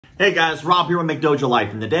Hey guys, Rob here with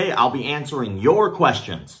McDojoLife, and today I'll be answering your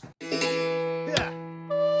questions.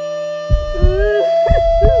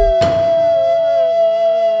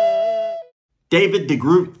 David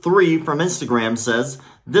DeGroot3 from Instagram says,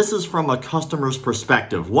 this is from a customer's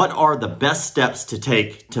perspective. What are the best steps to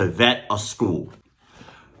take to vet a school?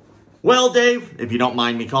 Well, Dave, if you don't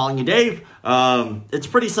mind me calling you Dave, it's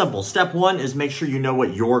pretty simple. Step one is make sure you know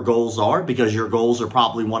what your goals are, because your goals are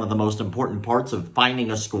probably one of the most important parts of finding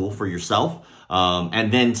a school for yourself.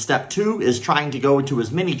 And then step two is trying to go to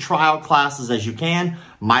as many trial classes as you can.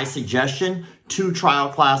 My suggestion, 2 trial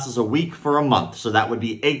classes a week for a month. So that would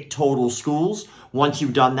be 8 total schools. Once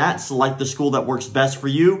you've done that, select the school that works best for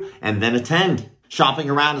you and then attend. Shopping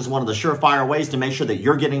around is one of the surefire ways to make sure that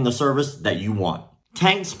you're getting the service that you want.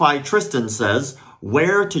 Tanks by Tristan says,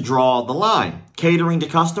 where to draw the line? Catering to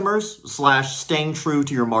customers / staying true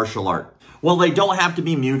to your martial art? Well, they don't have to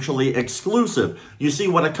be mutually exclusive. You see,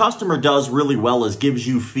 what a customer does really well is gives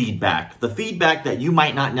you feedback. The feedback that you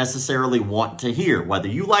might not necessarily want to hear. Whether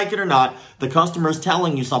you like it or not, the customer is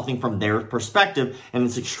telling you something from their perspective, and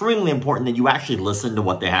it's extremely important that you actually listen to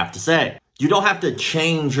what they have to say. You don't have to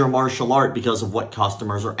change your martial art because of what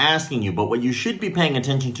customers are asking you, but what you should be paying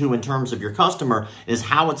attention to in terms of your customer is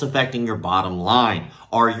how it's affecting your bottom line.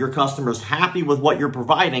 Are your customers happy with what you're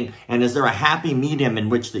providing, and is there a happy medium in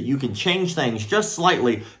which that you can change things just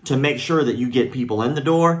slightly to make sure that you get people in the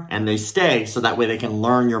door and they stay so that way they can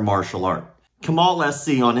learn your martial art? Kamal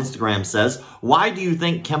SC on Instagram says, why do you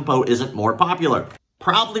think Kempo isn't more popular?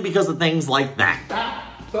 Probably because of things like that.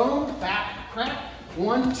 Back, boom, back, crack.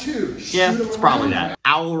 1, 2. Yeah, it's probably that.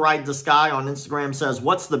 Owl Ride the Sky on Instagram says,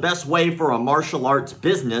 what's the best way for a martial arts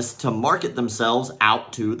business to market themselves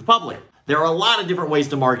out to the public? There are a lot of different ways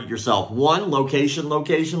to market yourself. One, location,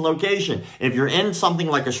 location, location. If you're in something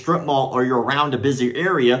like a strip mall or you're around a busy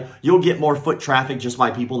area, you'll get more foot traffic just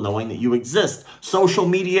by people knowing that you exist. Social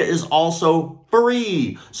media is also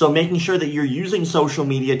free. So making sure that you're using social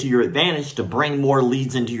media to your advantage to bring more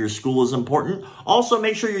leads into your school is important. Also,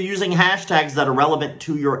 make sure you're using hashtags that are relevant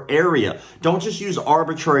to your area. Don't just use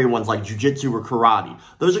arbitrary ones like jiu-jitsu or karate.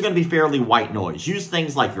 Those are going to be fairly white noise. Use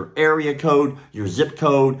things like your area code, your zip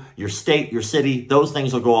code, your state, your city. Those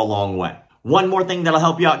things will go a long way. One more thing that'll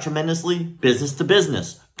help you out tremendously, business to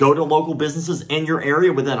business. Go to local businesses in your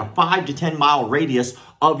area within a 5 to 10 mile radius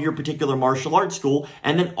of your particular martial arts school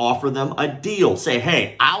and then offer them a deal. Say,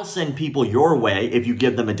 hey, I'll send people your way if you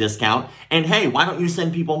give them a discount. And hey, why don't you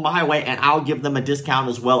send people my way and I'll give them a discount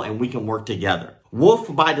as well and we can work together.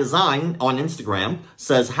 Wolf by Design on Instagram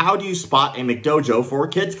says, how do you spot a McDojo for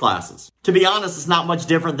kids classes? To be honest, it's not much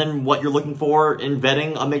different than what you're looking for in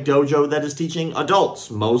vetting a McDojo that is teaching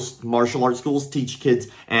adults. Most martial arts schools teach kids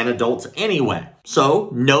and adults anyway. So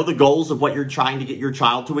know the goals of what you're trying to get your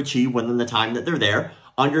child to achieve within the time that they're there.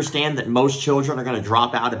 Understand that most children are going to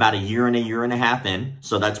drop out about a year and a half in,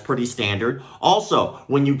 so that's pretty standard. Also,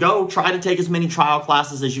 when you go, try to take as many trial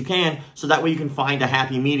classes as you can, so that way you can find a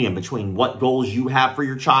happy medium between what goals you have for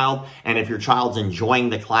your child and if your child's enjoying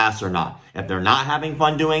the class or not. If they're not having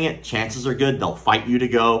fun doing it, chances are good they'll fight you to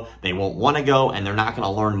go, they won't want to go, and they're not going to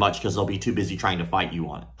learn much because they'll be too busy trying to fight you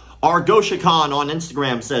on it. Our Gosha Khan on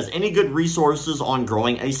Instagram says, any good resources on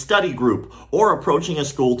growing a study group or approaching a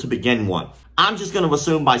school to begin one? I'm just going to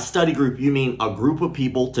assume by study group, you mean a group of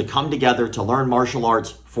people to come together to learn martial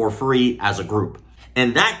arts for free as a group.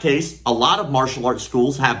 In that case, a lot of martial arts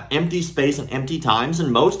schools have empty space and empty times,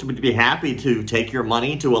 and most would be happy to take your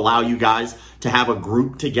money to allow you guys to have a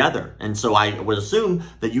group together. And so I would assume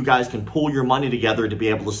that you guys can pool your money together to be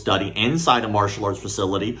able to study inside a martial arts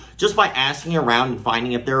facility just by asking around and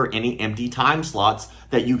finding if there are any empty time slots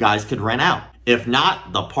that you guys could rent out. If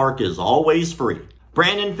not, the park is always free.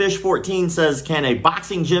 Brandon Fish 14 says, can a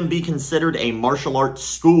boxing gym be considered a martial arts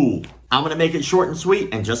school? I'm going to make it short and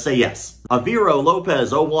sweet and just say yes. Aviro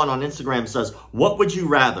Lopez 01 on Instagram says, what would you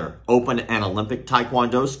rather, open an Olympic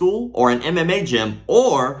Taekwondo school or an MMA gym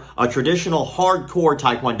or a traditional hardcore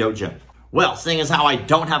Taekwondo gym? Well, seeing as how I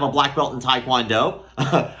don't have a black belt in Taekwondo,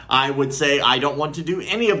 I would say I don't want to do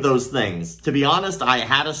any of those things. To be honest, I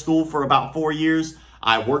had a school for about 4 years.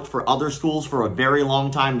 I worked for other schools for a very long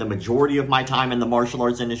time. The majority of my time in the martial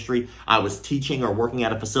arts industry, I was teaching or working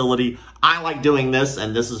at a facility. I like doing this,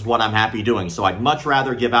 and this is what I'm happy doing. So I'd much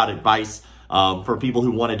rather give out advice for people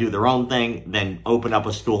who want to do their own thing than open up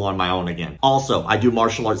a school on my own again. Also, I do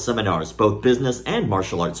martial arts seminars, both business and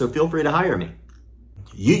martial arts, so feel free to hire me.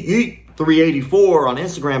 Yeet yeet. 384 on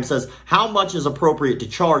Instagram says, how much is appropriate to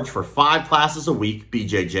charge for 5 classes a week,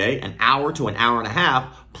 BJJ, an hour to an hour and a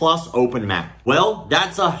half, plus open mat? Well,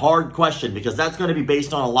 that's a hard question because that's going to be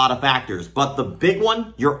based on a lot of factors. But the big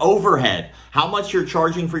one, your overhead. How much you're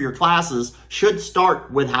charging for your classes should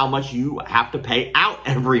start with how much you have to pay out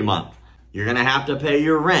every month. You're going to have to pay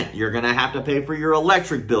your rent. You're going to have to pay for your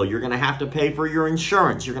electric bill. You're going to have to pay for your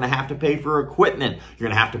insurance. You're going to have to pay for equipment. You're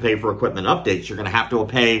going to have to pay for equipment updates. You're going to have to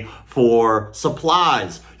pay for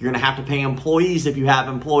supplies. You're going to have to pay employees if you have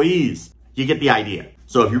employees. You get the idea.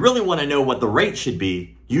 So if you really want to know what the rate should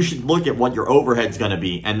be, you should look at what your overhead's going to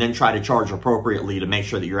be and then try to charge appropriately to make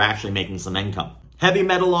sure that you're actually making some income. Heavy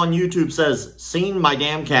Metal on YouTube says, "Seen my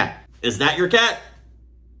damn cat." Is that your cat?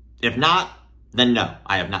 If not, then no,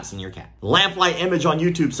 I have not seen your cat. Lamplight Image on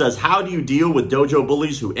YouTube says, "How do you deal with dojo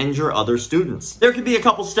bullies who injure other students?" There could be a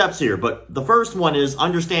couple steps here, but the first one is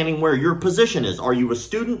understanding where your position is. Are you a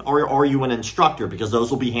student or are you an instructor? Because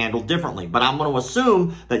those will be handled differently. But I'm going to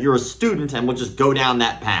assume that you're a student and we'll just go down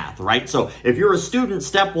that path, right? So if you're a student,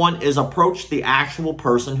 step one is approach the actual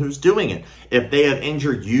person who's doing it. If they have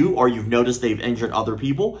injured you or you've noticed they've injured other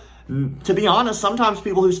people, to be honest, sometimes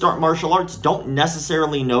people who start martial arts don't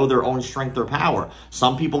necessarily know their own strength or power.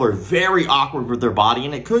 Some people are very awkward with their body,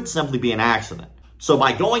 and it could simply be an accident. So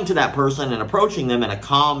by going to that person and approaching them in a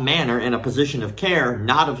calm manner, in a position of care,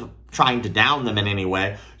 not of trying to down them in any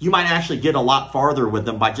way, you might actually get a lot farther with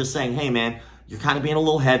them by just saying, "Hey man, you're kind of being a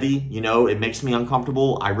little heavy. You know, it makes me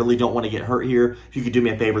uncomfortable. I really don't want to get hurt here. If you could do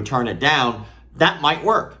me a favor, turn it down." That might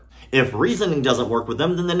work. If reasoning doesn't work with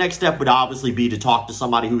them, then the next step would obviously be to talk to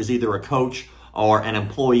somebody who is either a coach or an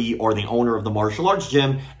employee or the owner of the martial arts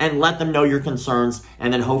gym and let them know your concerns,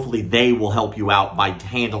 and then hopefully they will help you out by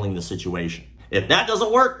handling the situation. If that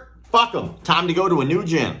doesn't work, fuck them. Time to go to a new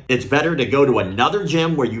gym. It's better to go to another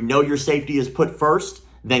gym where you know your safety is put first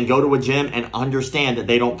than go to a gym and understand that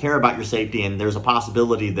they don't care about your safety, and there's a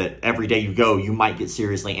possibility that every day you go, you might get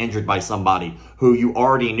seriously injured by somebody who you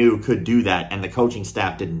already knew could do that, and the coaching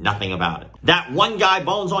staff did nothing about it. That one guy,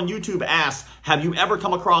 Bones on YouTube, asks, "Have you ever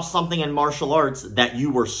come across something in martial arts that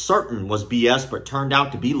you were certain was BS but turned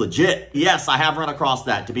out to be legit?" Yes, I have run across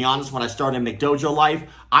that. To be honest, when I started McDojoLife,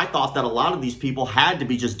 I thought that a lot of these people had to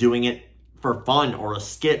be just doing it for fun or a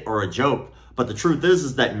skit or a joke. But the truth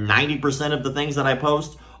is that 90% of the things that I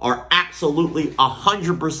post are absolutely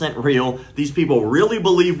 100% real. These people really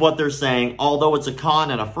believe what they're saying. Although it's a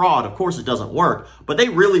con and a fraud, of course it doesn't work, but they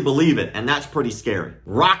really believe it, and that's pretty scary.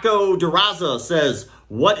 Rocco Duraza says,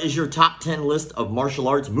 "What is your top 10 list of martial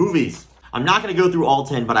arts movies?" I'm not going to go through all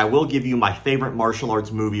 10, but I will give you my favorite martial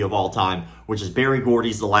arts movie of all time, which is Barry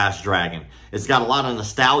Gordy's The Last Dragon. It's got a lot of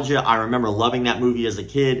nostalgia. I remember loving that movie as a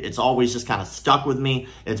kid. It's always just kind of stuck with me.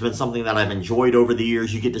 It's been something that I've enjoyed over the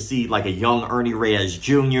years. You get to see like a young Ernie Reyes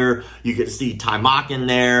Jr. You get to see Taimak in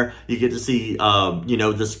there. You get to see,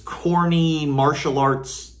 this corny martial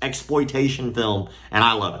arts exploitation film, and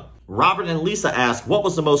I love it. Robert and Lisa ask, "What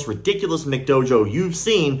was the most ridiculous McDojo you've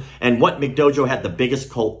seen, and what McDojo had the biggest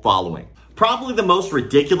cult following?" Probably the most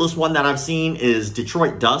ridiculous one that I've seen is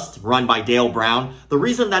Detroit Dust, run by Dale Brown. The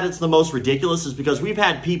reason that it's the most ridiculous is because we've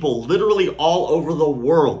had people literally all over the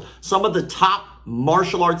world, some of the top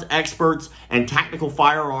martial arts experts and tactical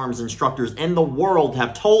firearms instructors in the world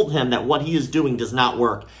have told him that what he is doing does not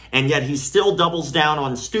work. And yet he still doubles down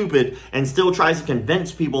on stupid and still tries to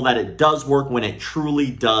convince people that it does work when it truly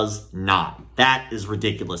does not. That is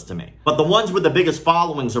ridiculous to me. But the ones with the biggest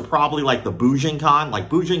followings are probably like the Bujinkan. Like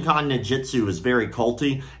Bujinkan Ninjutsu is very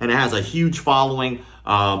culty and it has a huge following.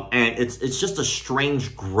 And it's just a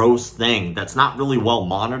strange, gross thing that's not really well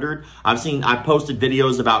monitored. I've posted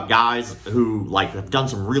videos about guys who have done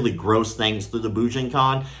some really gross things through the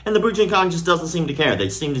Bujinkan, and the Bujinkan just doesn't seem to care. They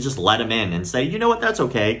seem to just let him in and say, "You know what, that's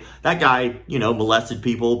okay. That guy, molested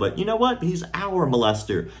people, but you know what? He's our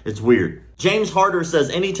molester." It's weird. James Harder says,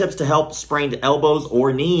 "Any tips to help sprained elbows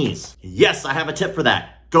or knees?" Yes, I have a tip for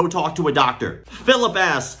that. Go talk to a doctor. Philip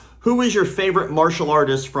asks, "Who is your favorite martial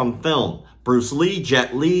artist from film? Bruce Lee,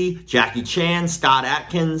 Jet Li, Jackie Chan, Scott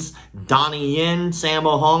Atkins, Donnie Yen,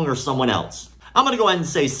 Sammo Hung, or someone else?" I'm going to go ahead and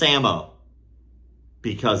say Sammo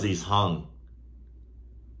because he's hung.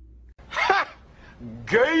 Ha!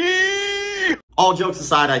 Gay! All jokes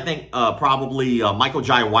aside, I think probably Michael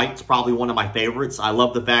Jai White's probably one of my favorites. I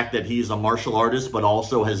love the fact that he's a martial artist, but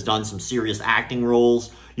also has done some serious acting roles.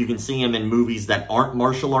 You can see him in movies that aren't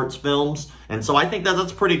martial arts films. And so I think that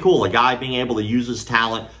that's pretty cool. A guy being able to use his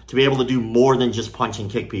talent to be able to do more than just punch and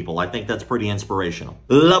kick people. I think that's pretty inspirational.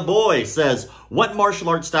 La Boy says, "What martial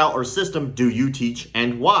arts style or system do you teach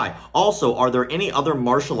and why? Also, are there any other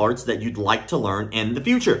martial arts that you'd like to learn in the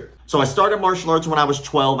future?" So I started martial arts when I was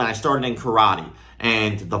 12 and I started in karate.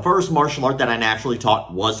 And the first martial art that I naturally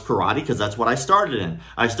taught was karate because that's what I started in.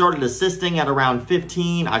 I started assisting at around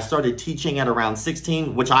 15. I started teaching at around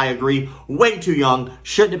 16, which I agree, way too young.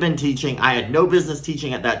 Shouldn't have been teaching. I had no business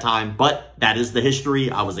teaching at that time, but that is the history.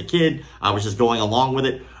 I was a kid. I was just going along with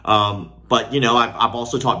it. But, you know, I've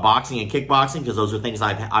also taught boxing and kickboxing because those are things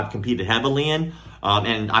I've competed heavily in.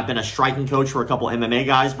 And I've been a striking coach for a couple MMA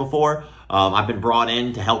guys before. I've been brought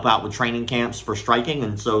in to help out with training camps for striking,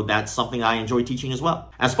 and so that's something I enjoy teaching as well.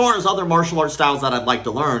 As far as other martial arts styles that I'd like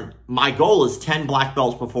to learn, my goal is 10 black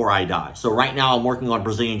belts before I die. So right now I'm working on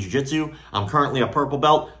Brazilian Jiu-Jitsu. I'm currently a purple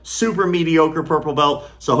belt, super mediocre purple belt.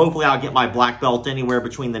 So hopefully I'll get my black belt anywhere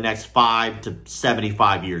between the next 5 to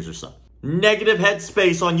 75 years or so. Negative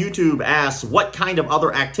Headspace on YouTube asks, what kind of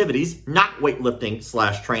other activities, not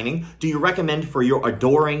weightlifting / training, do you recommend for your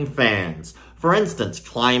adoring fans? For instance,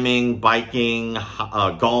 climbing, biking,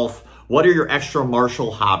 golf. What are your extra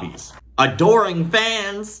martial hobbies? Adoring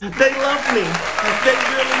fans, they love me. They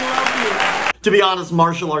really love me. To be honest,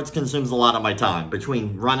 martial arts consumes a lot of my time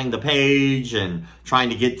between running the page and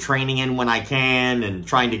trying to get training in when I can and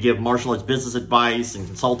trying to give martial arts business advice and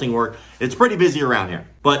consulting work. It's pretty busy around here.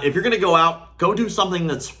 But if you're going to go out, go do something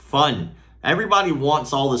that's fun. Everybody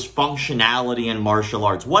wants all this functionality in martial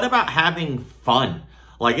arts. What about having fun?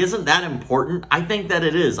 Like, isn't that important? I think that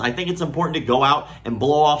it is. I think it's important to go out and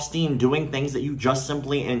blow off steam doing things that you just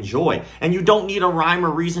simply enjoy. And you don't need a rhyme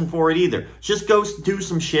or reason for it either. Just go do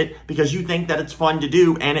some shit because you think that it's fun to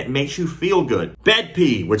do and it makes you feel good.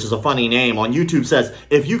 Bedpee, which is a funny name, on YouTube says,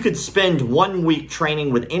 if you could spend 1 week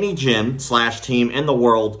training with any gym / team in the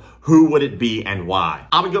world, who would it be and why?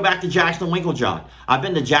 I would go back to Jackson Winklejohn. I've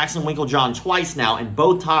been to Jackson Winklejohn twice now, and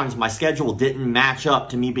both times my schedule didn't match up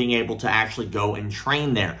to me being able to actually go and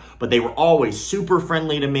train there. But they were always super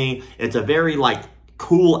friendly to me. It's a very,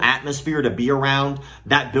 cool atmosphere to be around.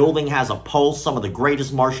 That building has a pulse. Some of the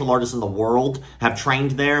greatest martial artists in the world have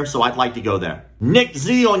trained there, so I'd like to go there. Nick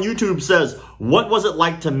Z on YouTube says, what was it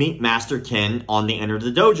like to meet Master Ken on the Enter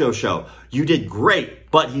the Dojo show? You did great,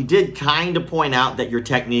 but he did kind of point out that your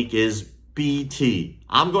technique is BT.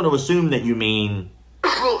 I'm going to assume that you mean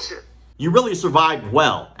bullshit. You really survived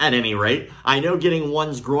well, at any rate. I know getting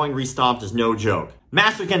one's groin restomped is no joke.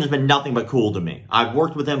 Master Ken has been nothing but cool to me. I've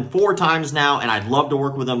worked with him 4 times now, and I'd love to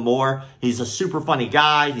work with him more. He's a super funny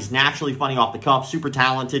guy. He's naturally funny off the cuff, super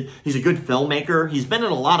talented. He's a good filmmaker. He's been in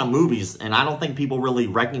a lot of movies, and I don't think people really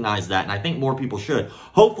recognize that, and I think more people should.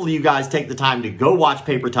 Hopefully you guys take the time to go watch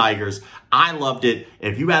Paper Tigers. I loved it.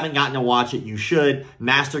 If you haven't gotten to watch it, you should.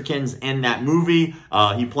 Master Ken's in that movie.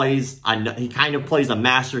 He kind of plays a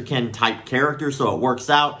Master Ken type character, so it works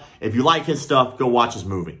out. If you like his stuff, go watch his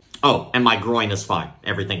movie. Oh, and my groin is fine.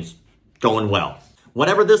 Everything's going well.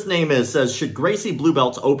 Whatever this name is says, should Gracie Blue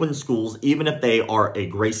Belts open schools even if they are a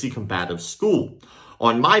Gracie combative school?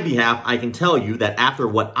 On my behalf, I can tell you that after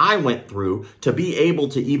what I went through, to be able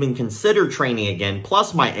to even consider training again,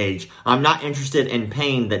 plus my age, I'm not interested in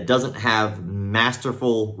pain that doesn't have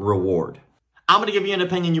masterful reward. I'm going to give you an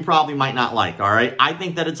opinion you probably might not like, all right? I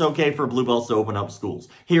think that it's okay for Blue Belts to open up schools.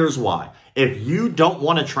 Here's why. If you don't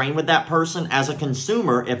want to train with that person as a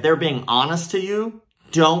consumer, if they're being honest to you,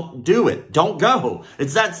 don't do it. Don't go.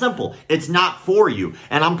 It's that simple. It's not for you.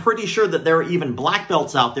 And I'm pretty sure that there are even black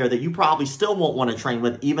belts out there that you probably still won't want to train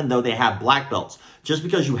with even though they have black belts. Just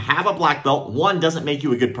because you have a black belt, 1, doesn't make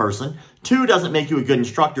you a good person, 2, doesn't make you a good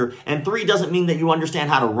instructor, and 3, doesn't mean that you understand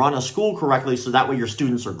how to run a school correctly so that way your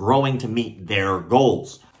students are growing to meet their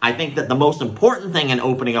goals. I think that the most important thing in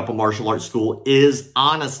opening up a martial arts school is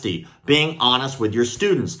honesty, being honest with your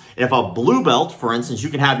students. If a blue belt, for instance, you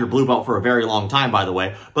can have your blue belt for a very long time, by the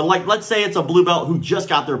way, but let's say it's a blue belt who just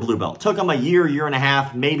got their blue belt. Took them a year and a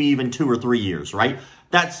half, maybe even 2 or 3 years, right?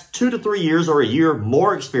 That's 2 to 3 years or a year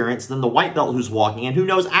more experience than the white belt who's walking in who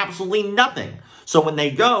knows absolutely nothing. So when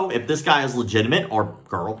they go, if this guy is legitimate, or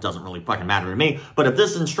girl, doesn't really fucking matter to me, but if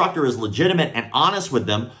this instructor is legitimate and honest with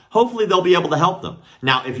them, hopefully they'll be able to help them.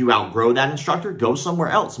 Now, if you outgrow that instructor, go somewhere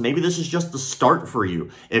else. Maybe this is just the start for you.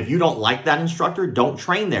 If you don't like that instructor, don't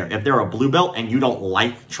train there. If they're a blue belt and you don't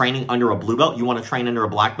like training under a blue belt, you want to train under a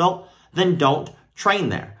black belt, then don't train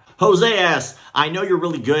there. Jose asks, I know you're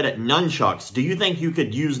really good at nunchucks. Do you think you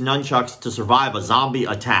could use nunchucks to survive a zombie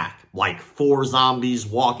attack? Like 4 zombies,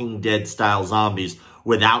 Walking Dead style zombies,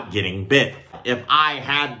 without getting bit. If I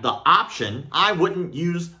had the option, I wouldn't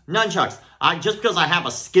use nunchucks. Just because I have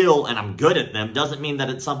a skill and I'm good at them doesn't mean that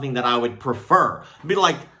it's something that I would prefer. It'd be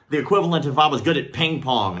like the equivalent if I was good at ping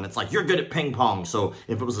pong, and it's like, you're good at ping pong, so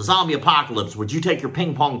if it was a zombie apocalypse, would you take your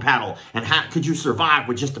ping pong paddle, and could you survive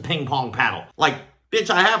with just a ping pong paddle? Like, bitch,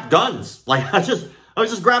 I have guns. Like, I would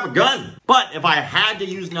just grab a gun. But if I had to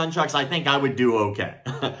use nunchucks, I think I would do okay.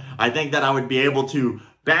 I think that I would be able to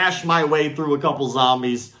bash my way through a couple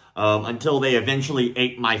zombies until they eventually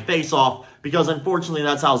ate my face off, because unfortunately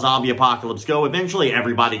that's how zombie apocalypse go. Eventually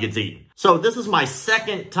everybody gets eaten. So this is my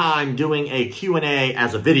second time doing a Q&A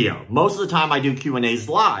as a video. Most of the time I do Q&As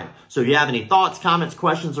live. So if you have any thoughts, comments,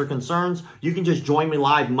 questions, or concerns, you can just join me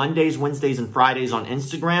live Mondays, Wednesdays, and Fridays on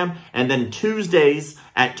Instagram. And then Tuesdays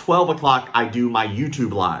at 12 o'clock, I do my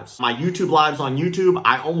YouTube lives. My YouTube lives on YouTube,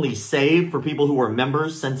 I only save for people who are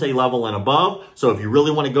members, Sensei level and above. So if you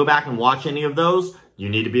really want to go back and watch any of those, you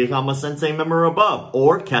need to become a Sensei member above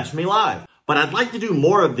or catch me live. But I'd like to do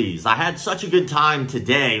more of these. I had such a good time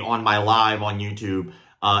today on my live on YouTube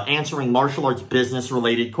answering martial arts business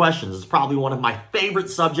related questions. It's probably one of my favorite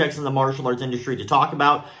subjects in the martial arts industry to talk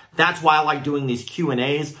about. That's why I like doing these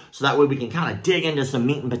Q&As, so that way we can kind of dig into some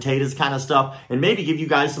meat and potatoes kind of stuff and maybe give you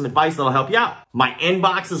guys some advice that'll help you out. My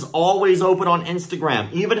inbox is always open on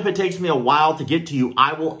Instagram. Even if it takes me a while to get to you,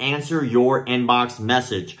 I will answer your inbox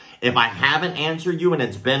message. If I haven't answered you and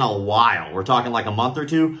it's been a while, we're talking like a month or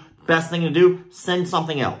two, best thing to do, send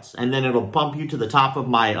something else. And then it'll bump you to the top of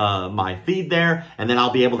my my feed there, and then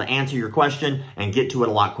I'll be able to answer your question and get to it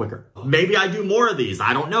a lot quicker. Maybe I do more of these.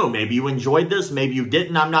 I don't know. Maybe you enjoyed this. Maybe you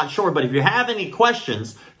didn't. I'm not sure. But if you have any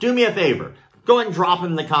questions, do me a favor. Go ahead and drop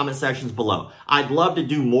them in the comment sections below. I'd love to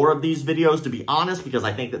do more of these videos, to be honest, because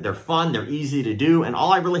I think that they're fun, they're easy to do, and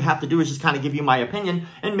all I really have to do is just kind of give you my opinion,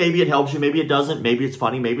 and maybe it helps you, maybe it doesn't, maybe it's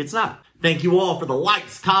funny, maybe it's not. Thank you all for the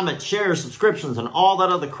likes, comments, shares, subscriptions, and all that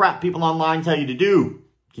other crap people online tell you to do.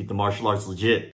 Keep the martial arts legit.